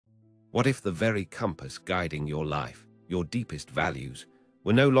What if the very compass guiding your life, your deepest values,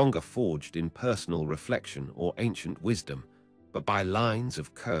 were no longer forged in personal reflection or ancient wisdom, but by lines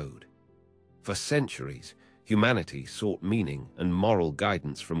of code? For centuries, humanity sought meaning and moral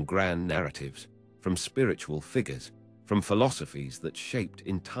guidance from grand narratives, from spiritual figures, from philosophies that shaped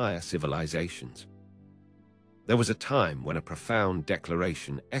entire civilizations. There was a time when a profound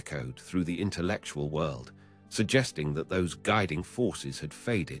declaration echoed through the intellectual world, suggesting that those guiding forces had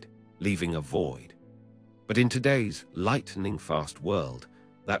faded, leaving a void. But in today's lightning-fast world,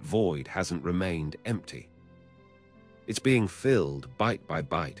 that void hasn't remained empty. It's being filled bite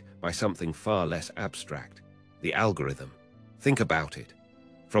by something far less abstract: the algorithm. Think about it.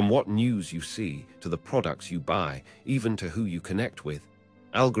 From what news you see, to the products you buy, even to who you connect with,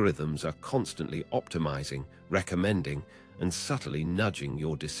 algorithms are constantly optimizing, recommending, and subtly nudging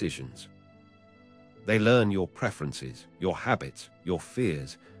your decisions. They learn your preferences, your habits, your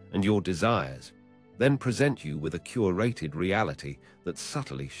fears, and your desires, then present you with a curated reality that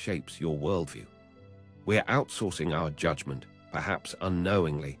subtly shapes your worldview. We're outsourcing our judgment, perhaps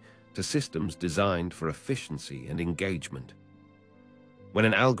unknowingly, to systems designed for efficiency and engagement. When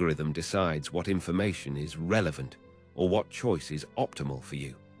an algorithm decides what information is relevant or what choice is optimal for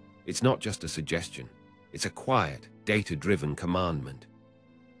you, it's not just a suggestion, it's a quiet, data-driven commandment.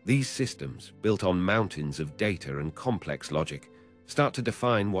 These systems, built on mountains of data and complex logic, start to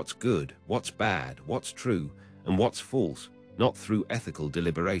define what's good, what's bad, what's true, and what's false, not through ethical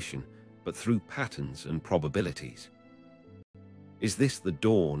deliberation, but through patterns and probabilities. Is this the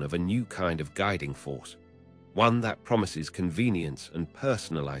dawn of a new kind of guiding force? One that promises convenience and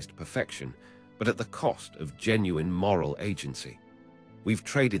personalized perfection, but at the cost of genuine moral agency. We've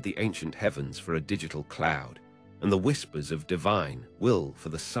traded the ancient heavens for a digital cloud, and the whispers of divine will for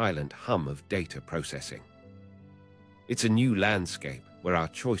the silent hum of data processing. It's a new landscape where our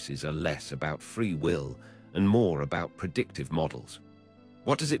choices are less about free will and more about predictive models.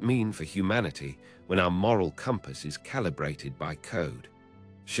 What does it mean for humanity when our moral compass is calibrated by code?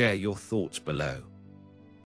 Share your thoughts below.